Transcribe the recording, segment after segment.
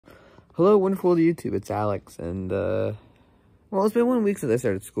Hello, wonderful YouTube. It's Alex, and well, it's been 1 week since I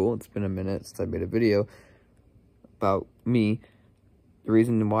started school. It's been a minute since I made a video about me. The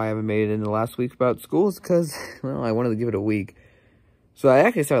reason why I haven't made it in the last week about school is because, well, I wanted to give it a week. So I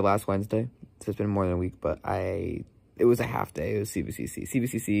actually started last Wednesday, so it's been more than a week, but it was a half day. It was CVCC.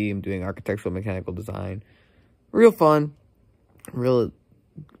 CVCC, I'm doing architectural mechanical design. Real fun, real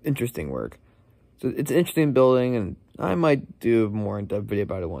interesting work. So it's an interesting building, and I might do a more in-depth video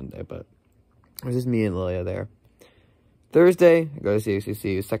about it one day, but it was just me and Lilia there. Thursday, I go to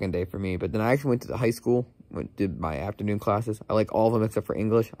CVCC. It was second day for me, but then I actually went to the high school, did my afternoon classes. I like all of them except for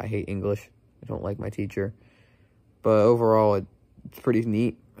English. I hate English. I don't like my teacher. But overall, it's pretty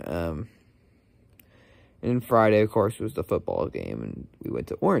neat. And then Friday, of course, was the football game, and we went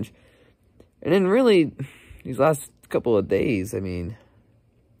to Orange. And then really, these last couple of days, I mean,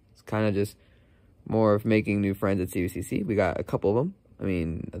 it's kind of just more of making new friends at CVCC. We got a couple of them. I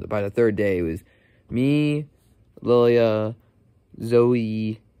mean, by the third day, it was me, Lilia,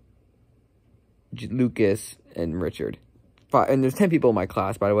 Zoe, Lucas, and Richard. And there's 10 people in my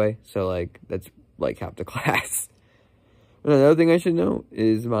class, by the way, so, like, that's, like, half the class. And another thing I should note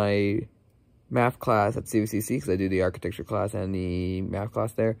is my math class at CVCC, because I do the architecture class and the math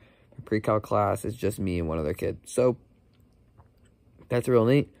class there. My pre-calc class is just me and one other kid. So, that's real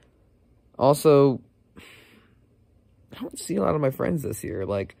neat. Also, I don't see a lot of my friends this year.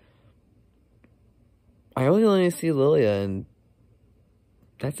 Like, I only see Lilia, and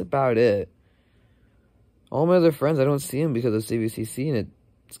that's about it. All my other friends, I don't see them because of CVCC, and it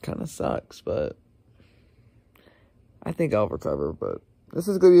kind of sucks, but I think I'll recover. But this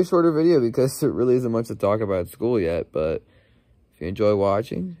is going to be a shorter video because there really isn't much to talk about at school yet. But if you enjoy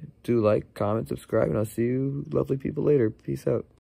watching, do like, comment, subscribe, and I'll see you lovely people later. Peace out.